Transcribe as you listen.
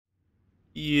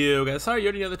Yo guys, sorry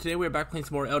you're together. Today we're back playing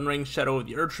some more Elden Ring Shadow of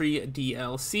the Erdtree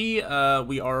DLC.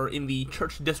 We are in the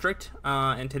Church District,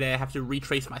 and today I have to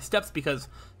retrace my steps because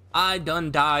I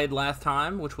done died last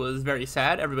time, which was very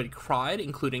sad. Everybody cried,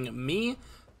 including me.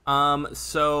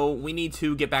 So we need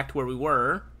to get back to where we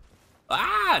were.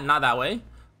 Not that way,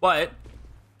 but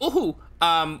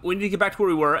we need to get back to where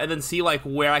we were and then see like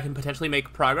where I can potentially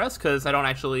make progress, because I don't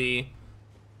actually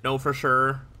know for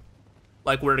sure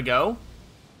like where to go.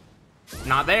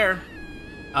 Not there.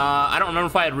 I don't remember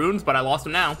if I had runes, but I lost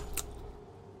them now.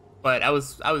 But I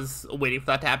was waiting for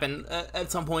that to happen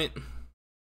at some point.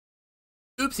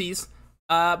 Oopsies.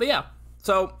 But yeah.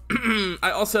 So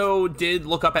I also did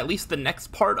look up at least the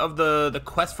next part of the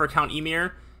quest for Count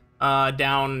Ymir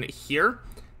down here.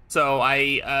 So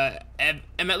I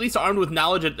am at least armed with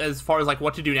knowledge as far as like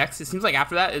what to do next. It seems like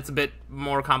after that it's a bit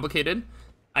more complicated.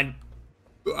 I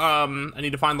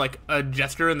need to find like a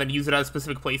gesture and then use it at a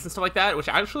specific place and stuff like that, which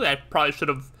actually I probably should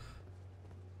have.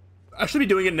 I should be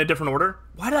doing it in a different order.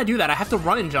 Why did I do that? I have to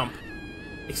run and jump.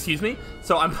 Excuse me?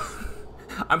 So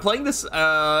I'm playing this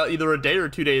either a day or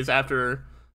 2 days after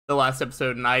the last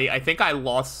episode, and I think I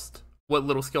lost what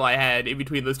little skill I had in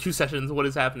between those two sessions. What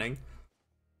is happening?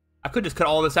 I could just cut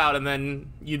all this out and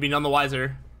then you'd be none the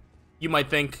wiser. You might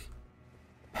think,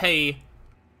 hey,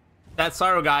 that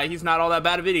Slyroh guy, he's not all that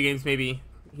bad at video games, maybe.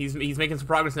 He's making some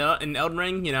progress in Elden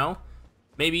Ring, you know?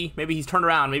 Maybe he's turned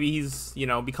around, maybe he's, you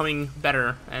know, becoming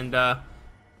better, and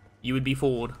you would be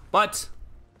fooled. But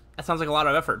that sounds like a lot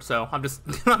of effort, so I'm just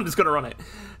I'm just gonna run it.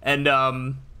 And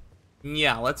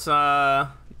yeah, let's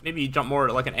maybe jump more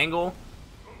at like an angle.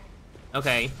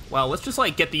 Okay, well, let's just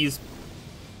like get these.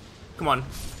 Come on,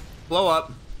 blow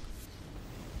up.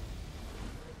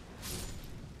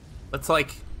 Let's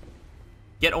like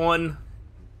get on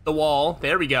the wall.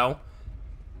 There we go.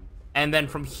 And then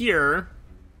from here,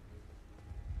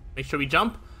 make sure we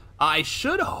jump. I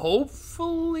should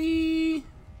hopefully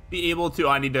be able to. Oh,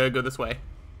 I need to go this way.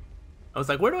 I was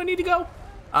like, where do I need to go?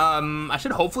 I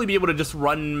should hopefully be able to just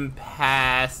run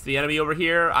past the enemy over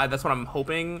here. That's what I'm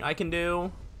hoping I can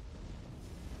do.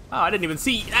 Oh, I didn't even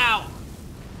see. Ow!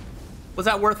 Was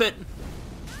that worth it?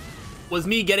 Was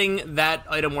me getting that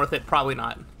item worth it? Probably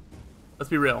not. Let's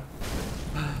be real.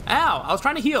 Ow! I was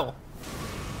trying to heal.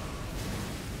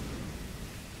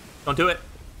 Don't do it.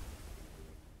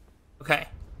 Okay.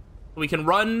 We can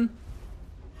run.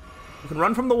 We can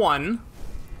run from the one.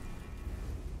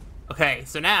 Okay,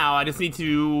 so now I just need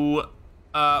to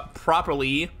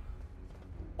properly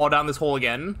fall down this hole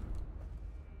again.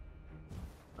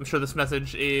 I'm sure this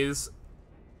message is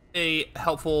a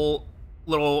helpful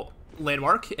little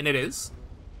landmark, and it is.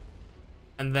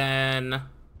 And then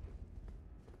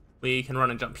we can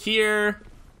run and jump here.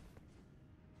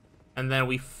 And then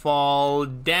we fall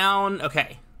down.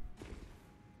 Okay.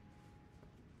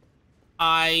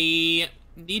 I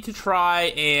need to try,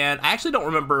 and I actually don't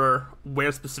remember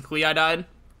where specifically I died.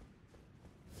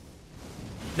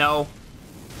 No.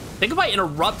 I think if I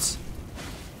interrupt.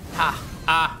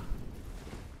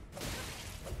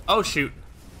 Oh shoot.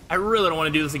 I really don't want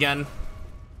to do this again.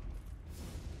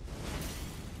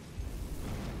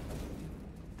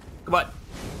 Come on.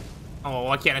 Oh,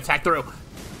 I can't attack through.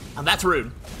 Oh, that's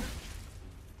rude.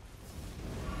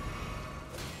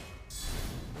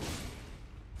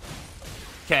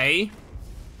 Okay.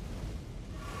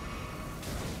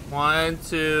 1,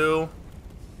 2.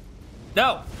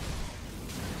 No.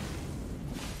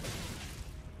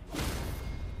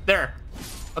 There.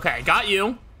 Okay, I got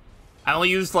you. I only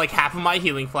used like half of my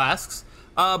healing flasks.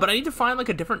 But I need to find like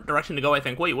a different direction to go, I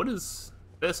think. Wait, what is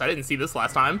this? I didn't see this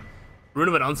last time. Rune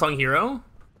of an unsung hero?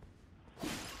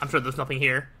 I'm sure there's nothing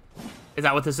here. Is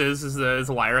that what this is? Is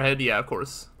a liar head? Yeah, of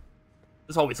course.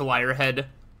 There's always a liar head.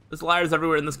 There's liars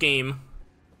everywhere in this game.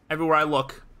 Everywhere I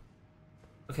look.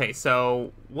 Okay,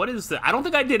 so what is that? I don't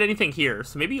think I did anything here,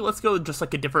 so maybe let's go just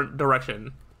like a different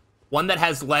direction. One that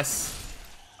has less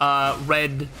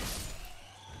red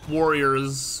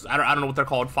warriors. I don't know what they're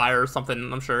called, fire or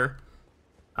something, I'm sure.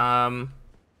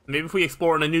 Maybe if we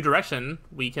explore in a new direction,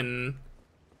 we can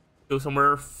go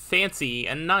somewhere fancy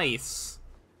and nice.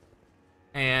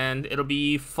 And it'll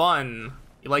be fun.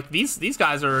 Like these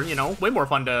guys are, you know, way more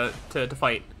fun to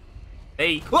fight.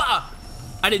 They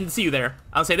I didn't see you there.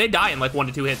 I would say they die in like 1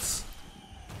 to 2 hits.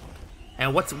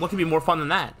 And what could be more fun than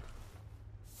that?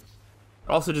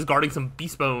 Also just guarding some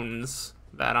beast bones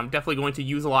that I'm definitely going to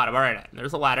use a lot of. All right,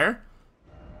 there's a ladder.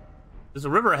 There's a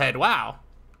river ahead. Wow.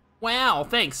 Wow,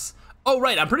 thanks. Oh,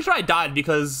 right, I'm pretty sure I died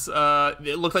because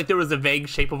it looked like there was a vague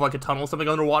shape of like a tunnel or something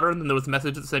underwater, and then there was a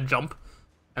message that said jump.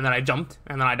 And then I jumped,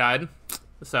 and then I died.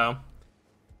 So,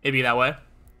 maybe that way.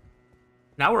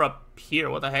 Now we're up here?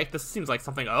 What the heck? This seems like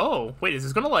something. Oh, wait, is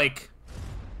this gonna like...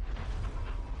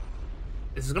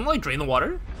 Is this gonna like drain the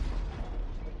water?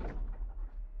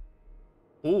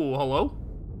 Ooh, hello?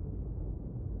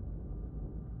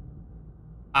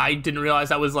 I didn't realize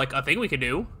that was like a thing we could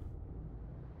do.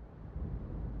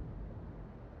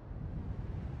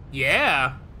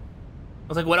 Yeah. I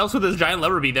was like, what else would this giant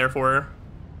lever be there for?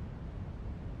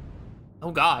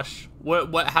 Oh gosh.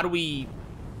 What, how do we...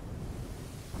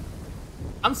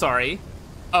 I'm sorry.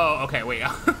 Oh, okay, wait.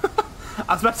 I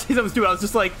was about to say something stupid. I was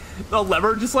just like, the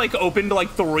lever just like opened like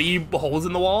 3 holes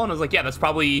in the wall, and I was like, yeah, that's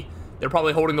probably, they're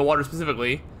probably holding the water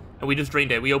specifically. And we just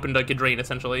drained it. We opened like a drain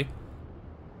essentially.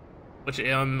 Which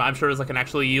I'm sure is like an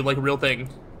actually like real thing.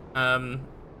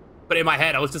 But in my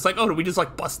head, I was just like, oh, did we just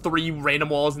like bust 3 random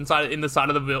walls in the side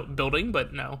of the building?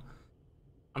 But no.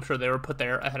 I'm sure they were put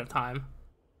there ahead of time.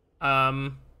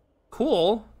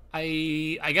 Cool.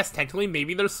 I guess technically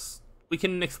maybe we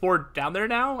can explore down there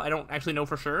now. I don't actually know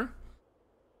for sure.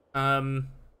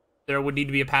 There would need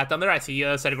to be a path down there. I see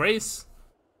a site of grace.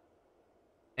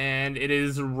 And it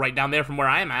is right down there from where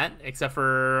I am at, except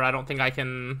for I don't think I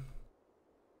can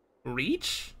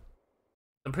reach.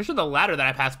 I'm pretty sure the ladder that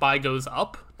I passed by goes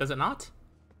up, does it not?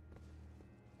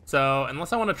 So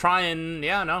unless I want to try and,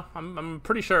 yeah, no, I'm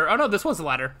pretty sure. Oh no, this was the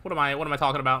ladder. What am I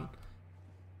talking about?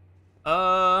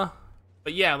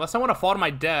 But yeah, unless I want to fall to my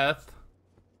death.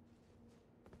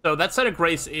 So that site of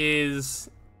grace is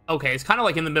okay. It's kind of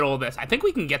like in the middle of this. I think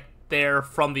we can get there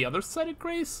from the other side of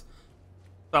grace.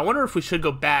 So I wonder if we should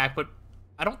go back, but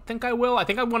I don't think I will. I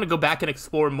think I want to go back and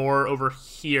explore more over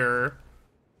here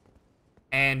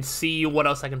and see what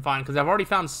else I can find, because I've already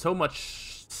found so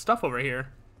much stuff over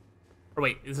here. Or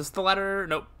wait, is this the ladder?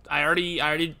 Nope. I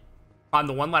already climbed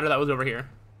the one ladder that was over here.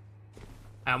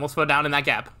 I almost fell down in that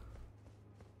gap,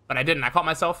 but I didn't. I caught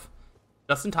myself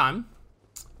just in time.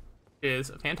 It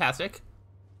is fantastic.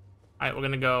 All right, we're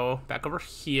gonna go back over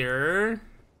here.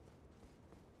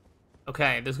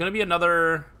 Okay, there's gonna be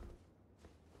another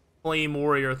flame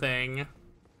warrior thing,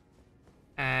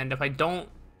 and if I don't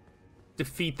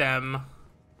defeat them,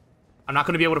 I'm not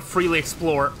gonna be able to freely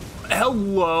explore.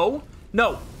 Hello?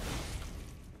 No.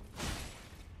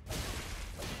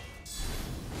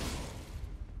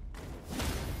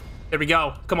 There we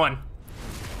go. Come on.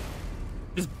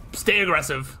 Just stay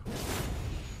aggressive.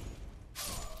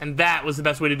 And that was the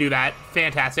best way to do that.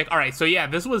 Fantastic. All right, so yeah,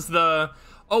 this was the...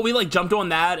 Oh, we like jumped on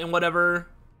that and whatever.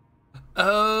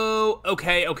 Oh,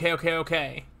 okay.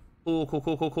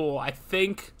 Cool. I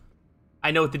think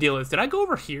I know what the deal is. Did I go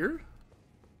over here?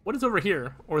 What is over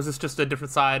here? Or is this just a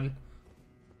different side?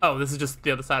 Oh, this is just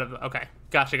the other side of it. Okay,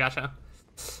 gotcha.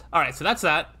 All right, so that's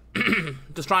that.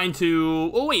 Just trying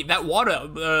to... Oh, wait, that water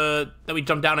that we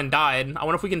jumped down and died. I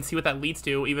wonder if we can see what that leads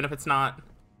to, even if it's not...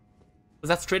 Was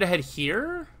that straight ahead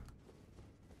here?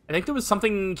 I think there was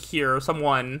something here,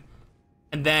 someone.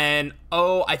 And then,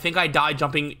 oh, I think I died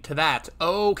jumping to that.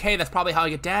 Okay, that's probably how I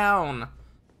get down.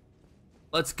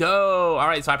 Let's go. All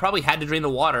right, so I probably had to drain the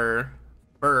water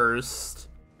first.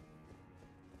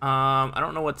 I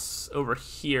don't know what's over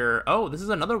here. Oh, this is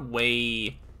another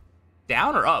way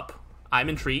down or up? I'm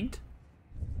intrigued.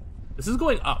 This is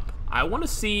going up. I want to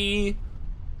see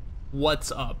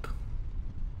what's up.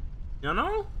 You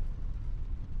know?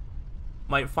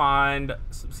 Might find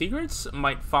some secrets,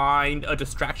 might find a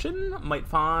distraction, might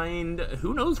find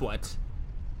who knows what.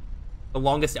 The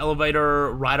longest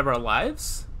elevator ride of our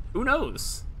lives? Who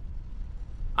knows?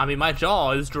 I mean, my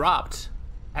jaw is dropped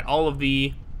at all of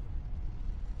the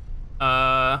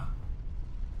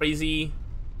crazy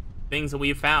things that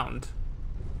we've found.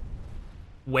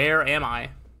 Where am I?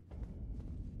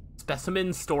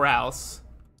 Specimen storehouse.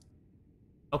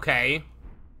 Okay.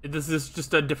 This is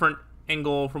just a different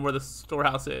angle from where the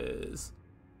storehouse is.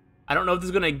 I don't know if this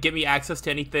is gonna get me access to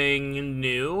anything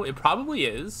new. It probably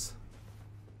is.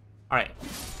 Alright.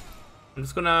 I'm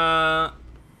just gonna...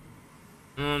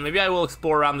 maybe I will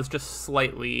explore around this just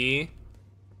slightly.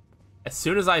 As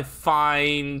soon as I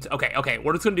find... Okay,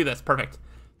 we're just gonna do this. Perfect.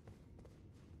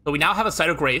 So we now have a site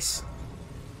of grace.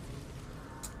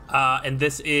 And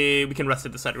this is... We can rest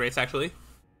at the site of grace, actually.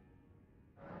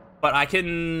 But I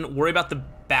can worry about the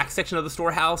back section of the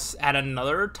storehouse at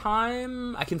another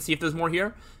time. I can see if there's more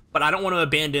here. But I don't want to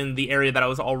abandon the area that I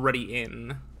was already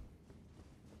in.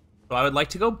 So I would like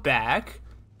to go back.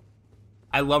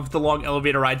 I loved the long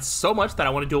elevator ride so much that I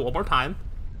want to do it one more time.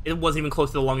 It wasn't even close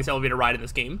to the longest elevator ride in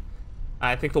this game.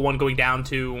 I think the one going down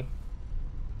to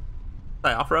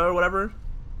Slyroh or whatever,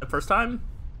 the first time,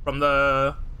 from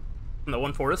the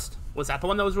one forest. Was that the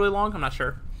one that was really long? I'm not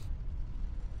sure.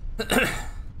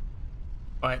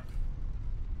 But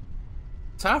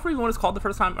Slyroh what it's called the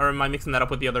first time? Or am I mixing that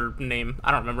up with the other name?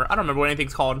 I don't remember. I don't remember what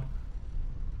anything's called.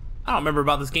 I don't remember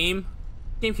about this game.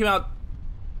 The game came out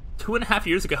 2.5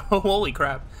 years ago. Holy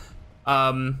crap.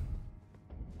 Okay,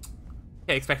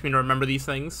 expect me to remember these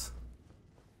things.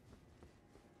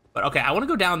 But okay, I want to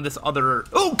go down this other...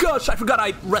 Oh gosh, I forgot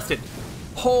I rested.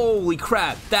 Holy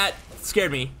crap, that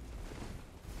scared me.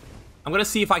 I'm gonna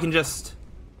see if I can just...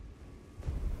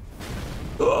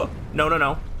 No, no,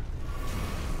 no.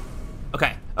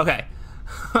 Okay, okay.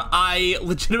 I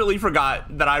legitimately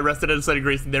forgot that I rested at a site of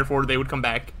grace and therefore they would come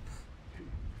back.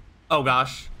 Oh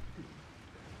gosh.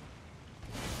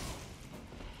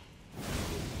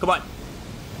 Come on.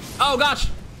 Oh gosh.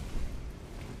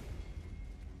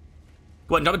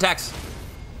 Go ahead and jump attacks.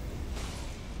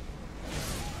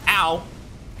 Ow.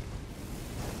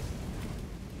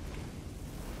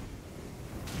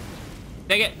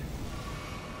 Dang it.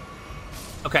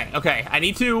 Okay, okay. I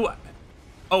need to...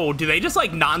 Oh, do they just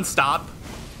like non-stop?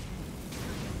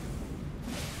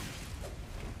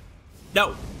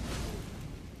 No.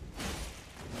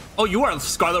 Oh, you are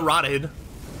Scarlet Rotted.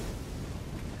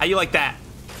 How you like that?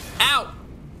 Ow!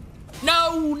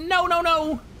 No, no, no,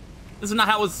 no! This is not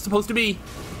how it was supposed to be.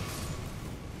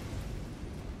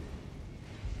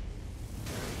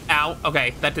 Ow.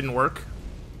 Okay, that didn't work.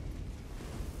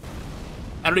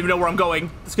 I don't even know where I'm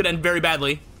going. This could end very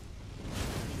badly.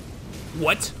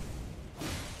 What?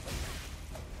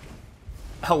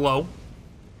 Hello?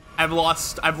 I've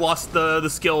lost the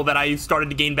skill that I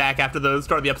started to gain back after the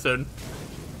start of the episode.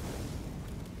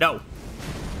 No.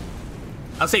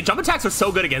 I'll say jump attacks are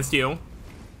so good against you.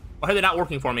 Why are they not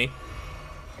working for me?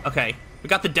 Okay, we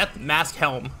got the Death Mask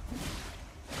Helm.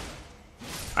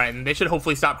 Alright, and they should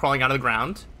hopefully stop crawling out of the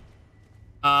ground.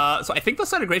 So I think the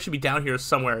site of grace should be down here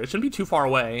somewhere. It shouldn't be too far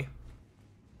away.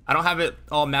 I don't have it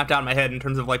all mapped out in my head in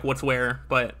terms of like what's where,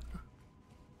 but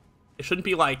it shouldn't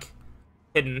be like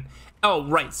hidden. Oh,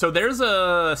 right, so there's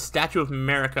a Statue of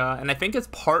America, and I think it's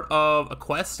part of a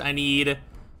quest. I need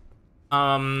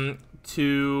to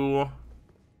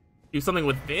do something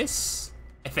with this,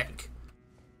 I think.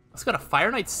 It's got a Fire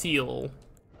Knight seal.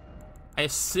 I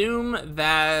assume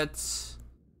that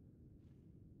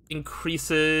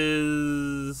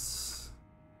increases...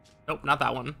 Nope, not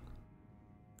that one.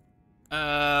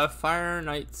 Fire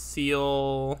Knight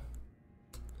seal...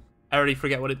 I already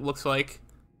forget what it looks like.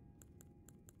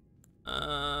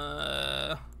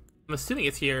 I'm assuming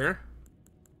it's here.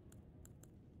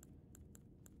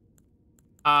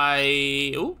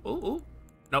 Ooh, ooh, ooh.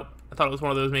 Nope, I thought it was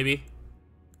one of those maybe.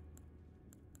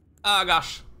 Oh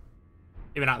gosh.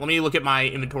 Maybe not. Let me look at my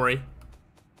inventory.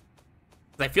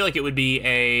 I feel like it would be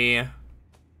a...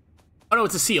 Oh no,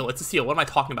 it's a seal. It's a seal. What am I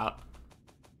talking about?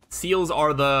 Seals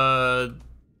are the...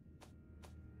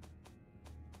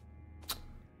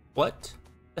 What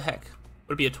the heck?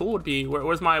 Would it be a tool? Would it be...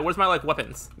 Where's my like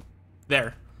weapons?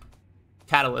 There.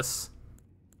 Catalyst.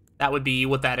 That would be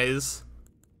what that is.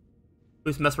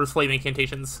 Boost Mesmer's flame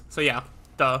incantations. So yeah,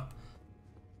 duh.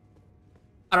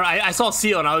 I don't know, I saw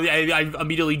seal and I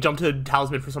immediately jumped to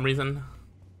Talisman for some reason.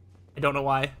 I don't know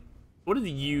why. What is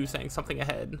you saying? Something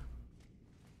ahead.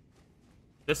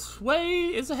 This way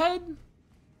is ahead?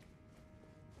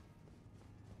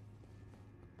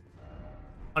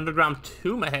 Underground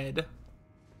tomb ahead.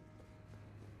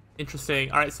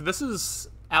 Interesting. Alright, so this is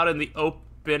out in the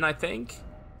open, I think.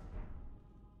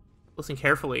 Listen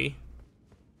carefully.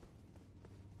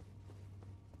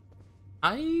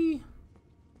 I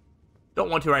don't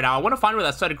want to right now. I want to find where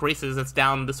that site of grace is that's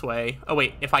down this way. Oh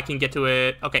wait, if I can get to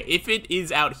it. Okay, if it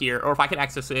is out here, or if I can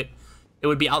access it, it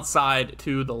would be outside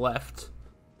to the left.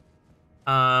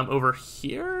 Over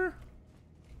here?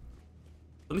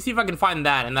 Let me see if I can find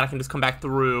that, and then I can just come back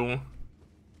through.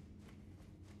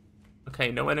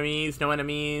 Okay, no enemies, no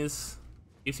enemies.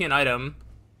 You see an item.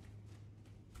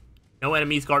 No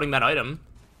enemies guarding that item.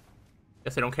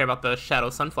 Guess I don't care about the Shadow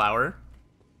Sunflower.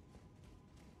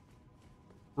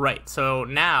 Right, so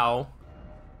now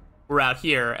we're out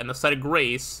here, and the site of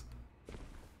grace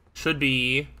should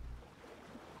be...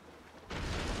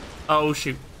 Oh,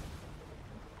 shoot.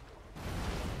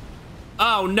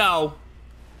 Oh, no.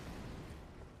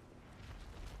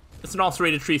 It's an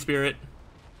ulcerated tree spirit.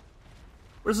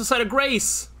 Where's the site of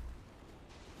grace?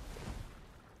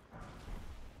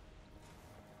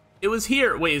 It was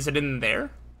here. Wait, is it in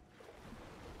there?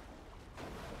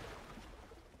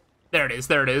 There it is,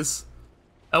 there it is.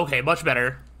 Okay, much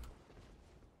better.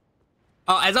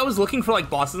 As I was looking for like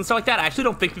bosses and stuff like that, I actually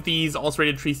don't think that these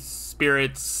ulcerated tree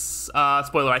spirits,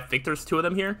 spoiler, I think there's 2 of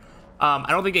them here. I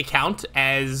don't think they count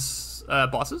as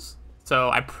bosses, so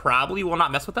I probably will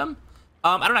not mess with them.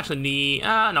 I don't actually need,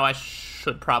 no, I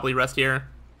should probably rest here.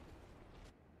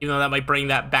 Even though that might bring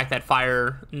that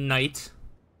fire knight.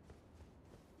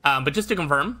 But just to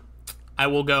confirm, I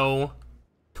will go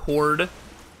toward...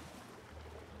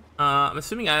 I'm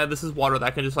assuming this is water that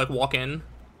I can just, like, walk in.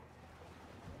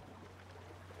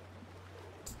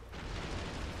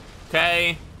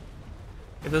 Okay.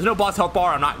 If there's no boss health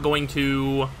bar, I'm not going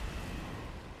to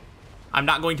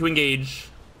engage.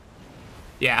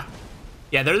 Yeah.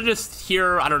 Yeah, they're just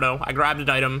here. I don't know. I grabbed an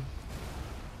item.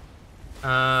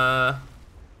 I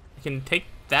can take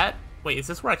that. Wait, is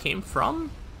this where I came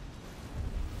from?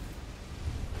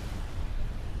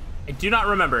 I do not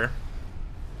remember.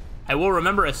 I will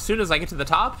remember as soon as I get to the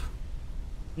top.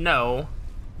 No.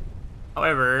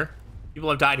 However, people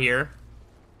have died here.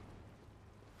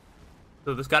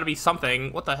 So there's got to be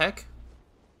something. What the heck?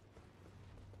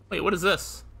 Wait, what is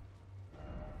this?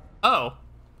 Oh.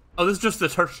 Oh, this is just the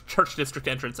church district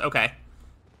entrance. Okay.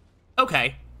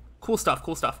 Okay. Cool stuff,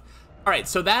 cool stuff. All right,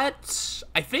 so that,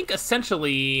 I think,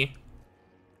 essentially...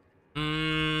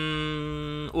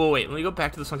 well, wait, let me go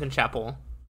back to the Sunken Chapel.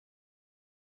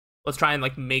 Let's try and,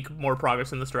 like, make more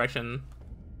progress in this direction.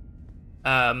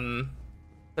 That's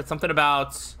something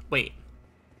about... Wait.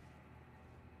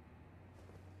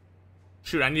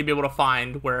 Shoot, I need to be able to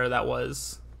find where that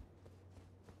was.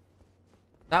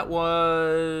 That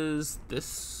was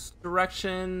this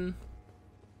direction.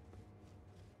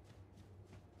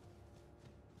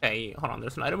 Okay, hold on.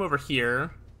 There's an item over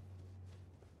here.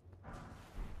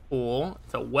 Cool.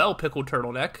 It's a well-pickled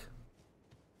turtleneck.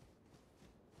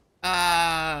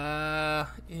 I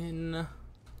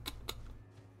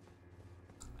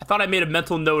thought I made a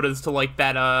mental note as to, like,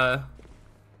 that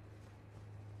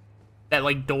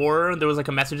like, door. There was, like,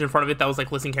 a message in front of it that was,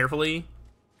 like, listen carefully.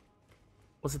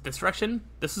 Was it this direction?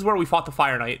 This is where we fought the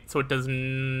Fire Knight, so it does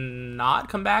not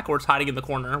come back, or it's hiding in the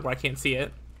corner where I can't see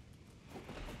it.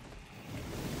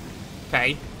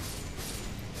 Okay.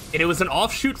 And it was an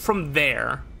offshoot from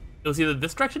there. It was either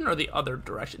this direction or the other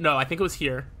direction. No, I think it was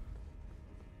here.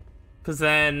 Because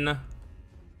then...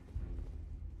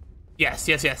 Yes,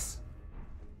 yes, yes.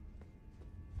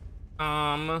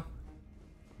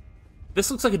 This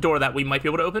looks like a door that we might be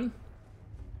able to open.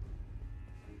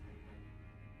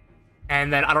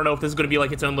 And then I don't know if this is going to be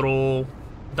like its own little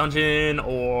dungeon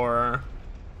or...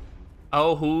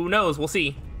 Oh, who knows? We'll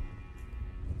see.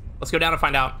 Let's go down and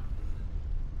find out.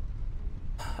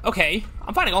 Okay,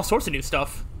 I'm finding all sorts of new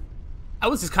stuff. I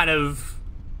was just kind of,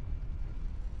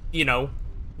 you know,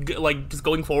 like just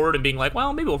going forward and being like,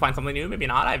 well, maybe we'll find something new, maybe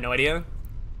not. I have no idea.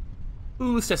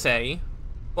 Who's to say?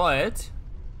 But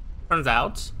turns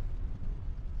out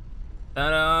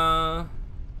that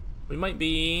we might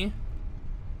be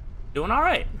doing all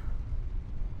right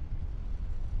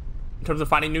in terms of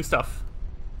finding new stuff.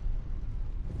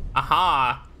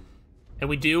 Aha! And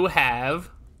we do have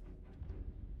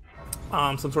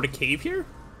some sort of cave here.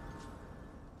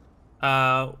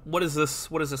 What is this?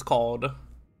 What is this called?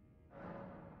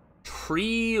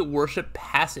 Tree Worship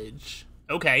Passage.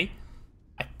 Okay.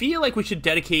 I feel like we should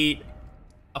dedicate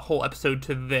a whole episode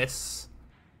to this.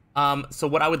 So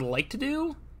what I would like to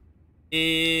do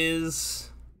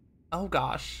is... Oh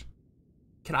gosh.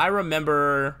 Can I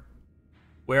remember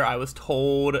where I was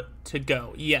told to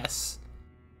go? Yes.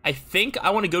 I think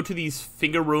I want to go to these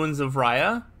Finger Ruins of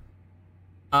Raya.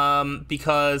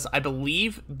 Because I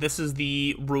believe this is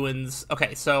the ruins.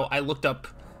 Okay, so I looked up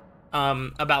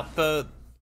about the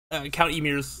Count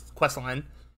Ymir's questline,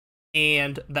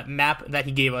 and that map that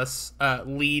he gave us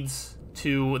leads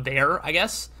to there, I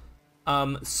guess.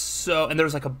 So, and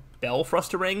there's like a bell for us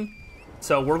to ring.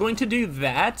 So we're going to do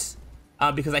that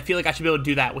because I feel like I should be able to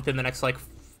do that within the next like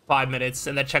 5 minutes,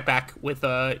 and then check back with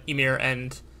Ymir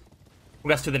and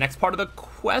progress to the next part of the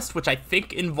quest, which I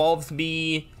think involves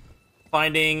me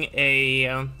finding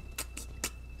a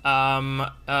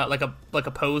like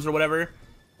a pose or whatever,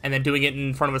 and then doing it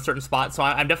in front of a certain spot. So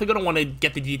I'm definitely gonna want to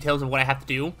get the details of what I have to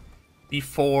do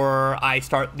before I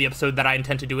start the episode that I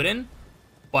intend to do it in.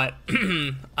 But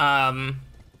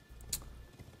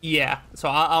yeah, so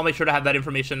I'll make sure to have that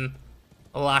information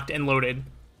locked and loaded.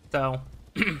 So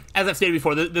as I've stated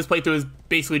before, this playthrough is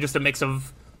basically just a mix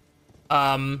of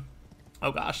oh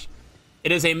gosh.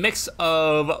 It is a mix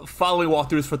of following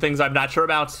walkthroughs for things I'm not sure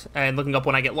about and looking up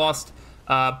when I get lost,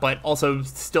 but also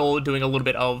still doing a little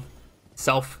bit of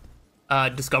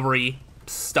self-discovery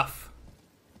stuff.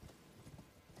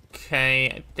 Okay,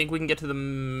 I think we can get to the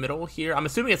middle here. I'm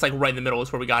assuming it's like right in the middle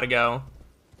is where we gotta go.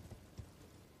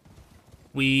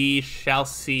 We shall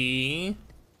see.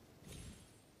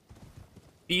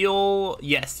 Feel,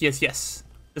 yes, yes, yes.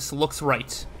 This looks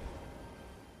right.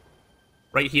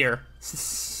 Right here.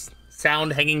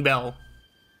 Sound hanging bell.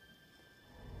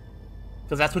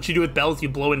 Because that's what you do with bells, you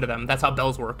blow into them. That's how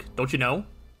bells work. Don't you know?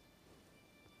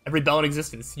 Every bell in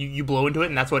existence, you blow into it,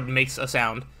 and that's what makes a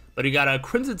sound. But you got a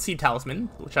Crimson Seed Talisman,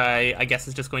 which I guess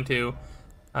is just going to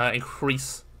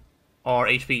increase our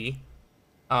HP.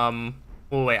 Well,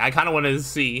 wait, I kind of want to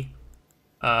see.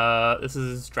 This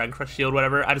is Dragon Crush Shield,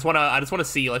 whatever. I just wanna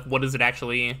see, like, what is it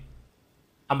actually?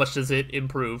 How much does it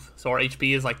improve? So our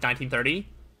HP is like 1930.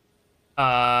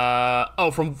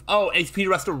 HP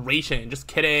restoration. Just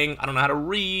kidding. I don't know how to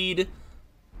read.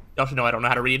 Y'all should know I don't know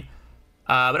how to read.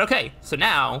 But okay, so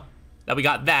now that we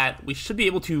got that, we should be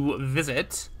able to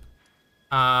visit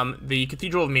the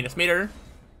Cathedral of Minas Mater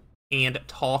and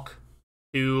talk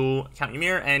to Count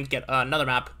Ymir and get another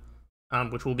map,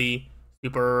 which will be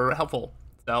super helpful.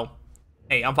 So,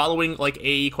 hey, I'm following like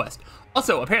a quest.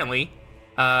 Also, apparently,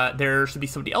 there should be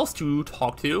somebody else to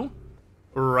talk to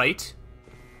right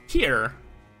here.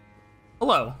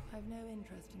 Hello. I've no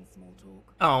interest in small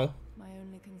talk. Oh. My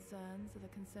only concerns are the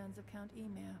concerns of Count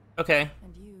Ymir. Okay.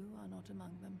 And you are not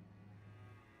among them.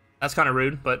 That's kind of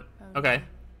rude, but okay.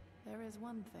 There is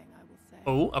one thing I will say.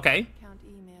 Oh, okay. Count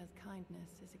Ymir's kindness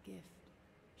is a gift.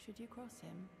 Should you cross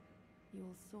him, you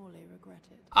will sorely regret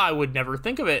it. I would never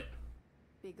think of it.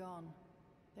 Be gone.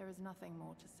 There is nothing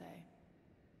more to say.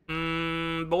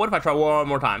 But what if I try one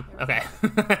more time? Okay.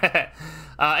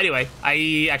 Anyway,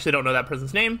 I actually don't know that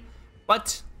person's name,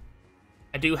 but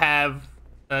I do have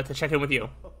to check in with you.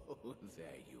 Oh,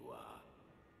 there you are.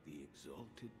 The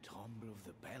exalted timbre of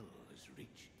the bell has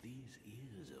reached these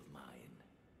ears of mine.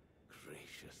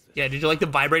 Gracious. Yeah, did you like the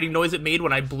vibrating noise it made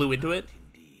when I blew into it?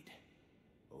 Indeed.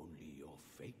 Only your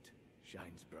fate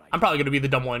shines bright. I'm probably gonna be the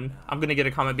dumb one. I'm gonna get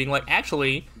a comment being like,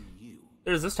 actually,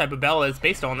 there's this type of bell it's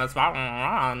based on that's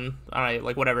alright,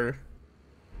 like whatever.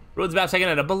 Road's about second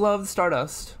at a beloved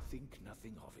Stardust. Think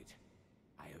nothing of it.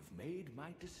 I have made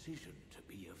my decision to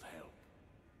be of help.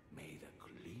 May the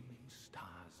gleaming stars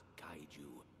guide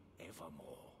you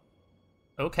evermore.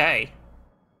 Okay.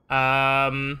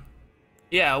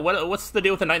 Yeah, what's the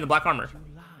deal with the knight in the black armor?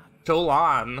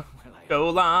 Jolan.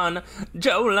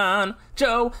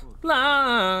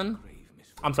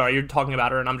 I'm sorry, you're talking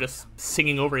about her and I'm just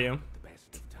singing over you.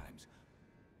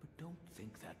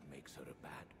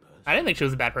 I didn't think she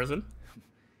was a bad person.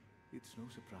 It's no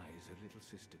surprise her little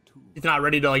sister too. She's not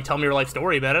ready to like tell me her life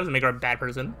story, but that doesn't make her a bad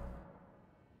person.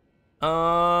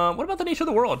 What about the nature of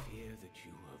the world? I fear that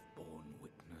you have borne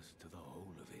witness to the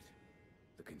whole of it.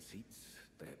 The conceits,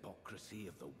 the hypocrisy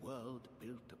of the world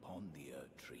built upon the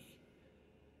Erdtree.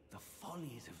 The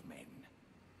follies of men.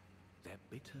 Their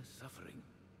bitter suffering.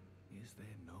 Is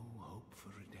there no hope for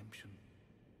redemption?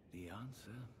 The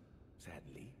answer,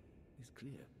 sadly, is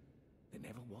clear. There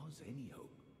never was any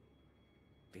hope.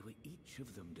 They were each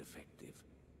of them defective,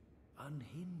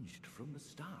 unhinged from the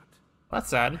start. That's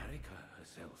sad. America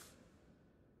herself,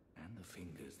 and the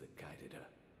fingers that guided her.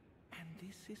 And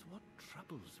this is what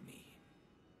troubles me.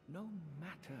 No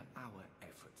matter our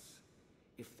efforts,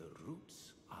 if the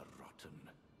roots are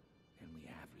rotten, then we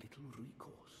have little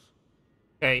recourse.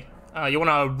 Okay, you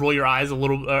wanna roll your eyes a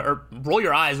little, or roll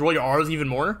your R's even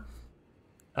more?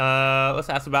 Let's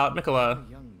ask about Mikola.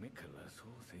 Young Mikola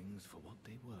saw things for what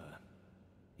they were.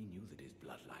 He knew that his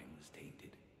bloodline was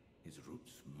tainted, his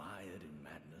roots mired in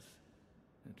madness.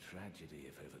 A tragedy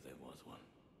if ever there was one.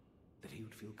 That he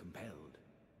would feel compelled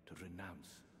to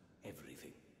renounce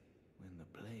everything when the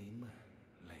blame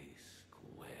lay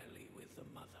squarely with the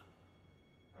mother.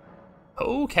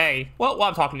 Okay, well, while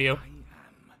I'm talking to you. I am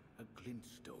a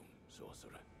glintstone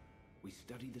sorcerer. We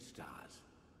study the stars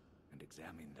and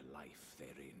examine the life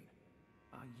therein.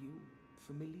 Are you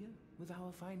familiar with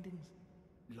our findings?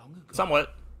 Long ago,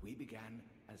 Somewhat. we began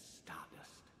as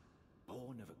stardust,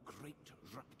 born of a great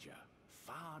rupture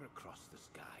far across the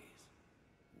skies.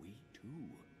 We too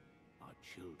are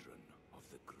children of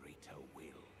the greater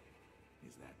will.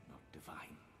 Is that not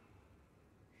divine?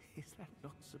 Is that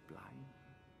not sublime?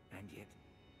 And yet,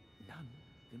 none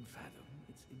can fathom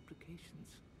its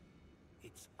implications.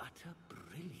 Its utter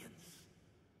brilliance.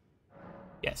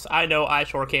 Yes, I know, I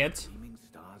sure can't. Gleaming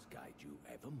stars guide you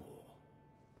evermore.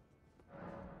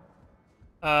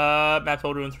 Map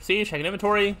told ruins received, checking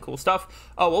inventory, cool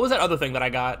stuff. Oh, what was that other thing that I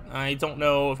got? I don't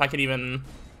know if I could even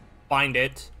find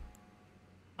it.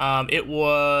 It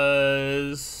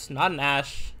was not an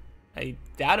ash. I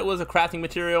doubt it was a crafting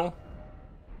material.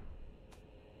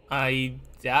 I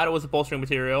doubt it was a bolstering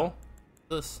material.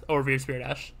 This revered spirit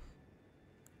ash.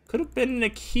 Could have been a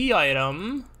key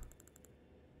item.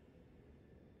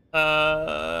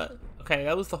 Okay,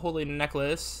 that was the holy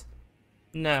necklace.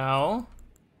 No.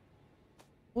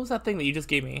 What was that thing that you just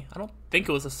gave me? I don't think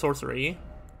it was a sorcery.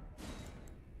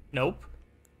 Nope.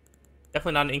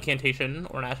 Definitely not an incantation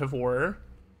or an ash of war.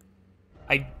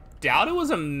 I doubt it was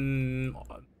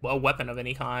a weapon of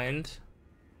any kind.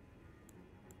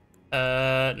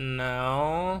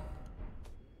 No.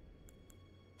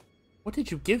 What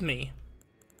did you give me?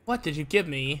 What did you give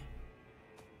me?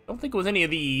 Don't think it was any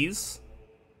of these.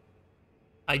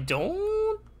 I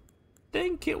don't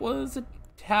think it was a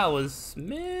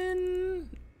talisman,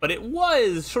 but it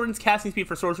was shortens casting speed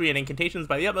for sorcery and incantations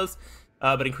by the utmost,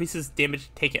 but increases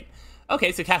damage taken.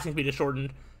 Okay, so casting speed is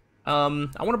shortened. I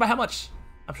wonder by how much.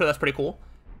 I'm sure that's pretty cool.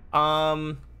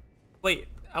 Wait,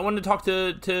 I wanted to talk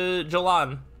to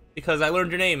Jolan because I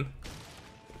learned your name.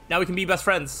 Now we can be best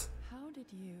friends. How did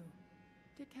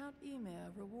Count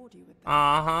Ymir reward you with that?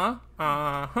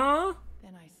 Uh-huh.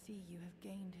 Then I see you have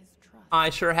gained his trust. I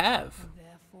sure have. And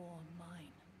therefore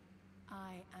mine.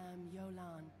 I am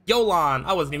Yolan. Yolan.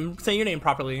 I wasn't even saying your name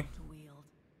properly. To wield.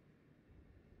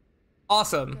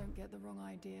 Awesome. Don't get the wrong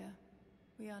idea.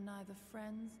 We are neither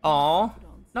friends. Aw.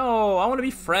 Confidants. No, I want to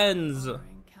be friends.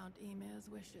 Honoring Count Ymir's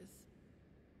wishes.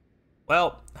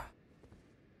 Well,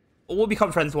 we'll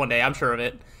become friends one day, I'm sure of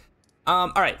it.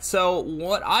 Alright, so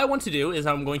what I want to do is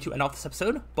I'm going to end off this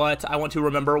episode, but I want to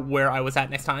remember where I was at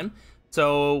next time.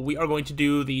 So we are going to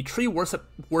do the tree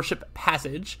worship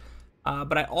passage,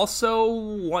 but I also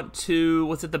want to,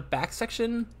 was it the back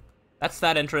section? That's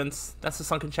that entrance. That's the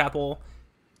sunken chapel.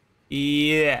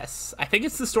 Yes, I think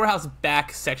it's the storehouse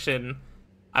back section.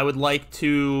 I would like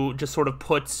to just sort of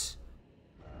put,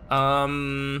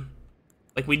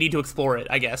 like we need to explore it,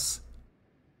 I guess.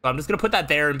 So I'm just going to put that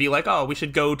there and be like, oh, we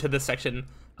should go to this section,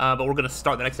 but we're going to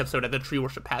start the next episode at the tree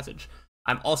worship passage.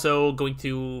 I'm also going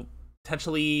to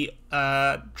potentially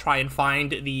try and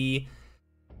find the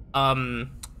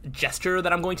gesture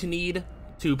that I'm going to need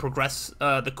to progress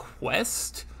the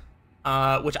quest,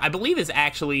 which I believe is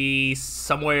actually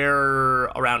somewhere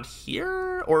around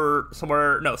here, or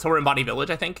somewhere in Bonnie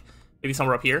Village, I think. Maybe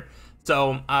somewhere up here.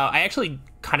 So I actually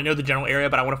kind of know the general area,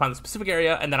 but I want to find the specific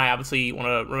area, and then I obviously want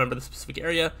to remember the specific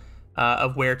area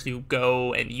of where to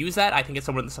go and use that. I think it's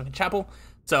somewhere in the Sunken Chapel.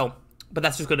 So, but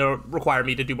that's just going to require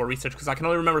me to do more research, because I can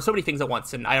only remember so many things at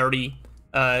once, and I already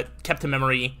kept to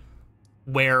memory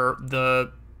where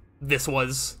this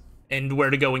was and where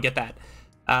to go and get that.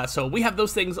 So we have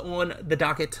those things on the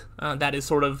docket. That is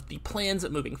sort of the plans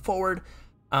moving forward.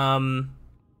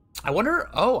 I wonder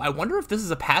if this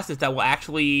is a passage that will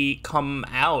actually come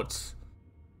out.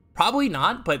 Probably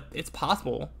not, but it's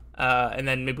possible. And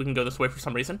then maybe we can go this way for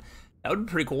some reason. That would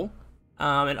be pretty cool.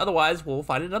 And otherwise, we'll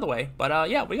find it another way. But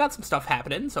yeah, we got some stuff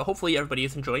happening, so hopefully everybody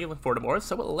is enjoying it. Look forward to more.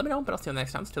 So let me know, but I'll see you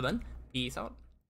next time. Till then, peace out.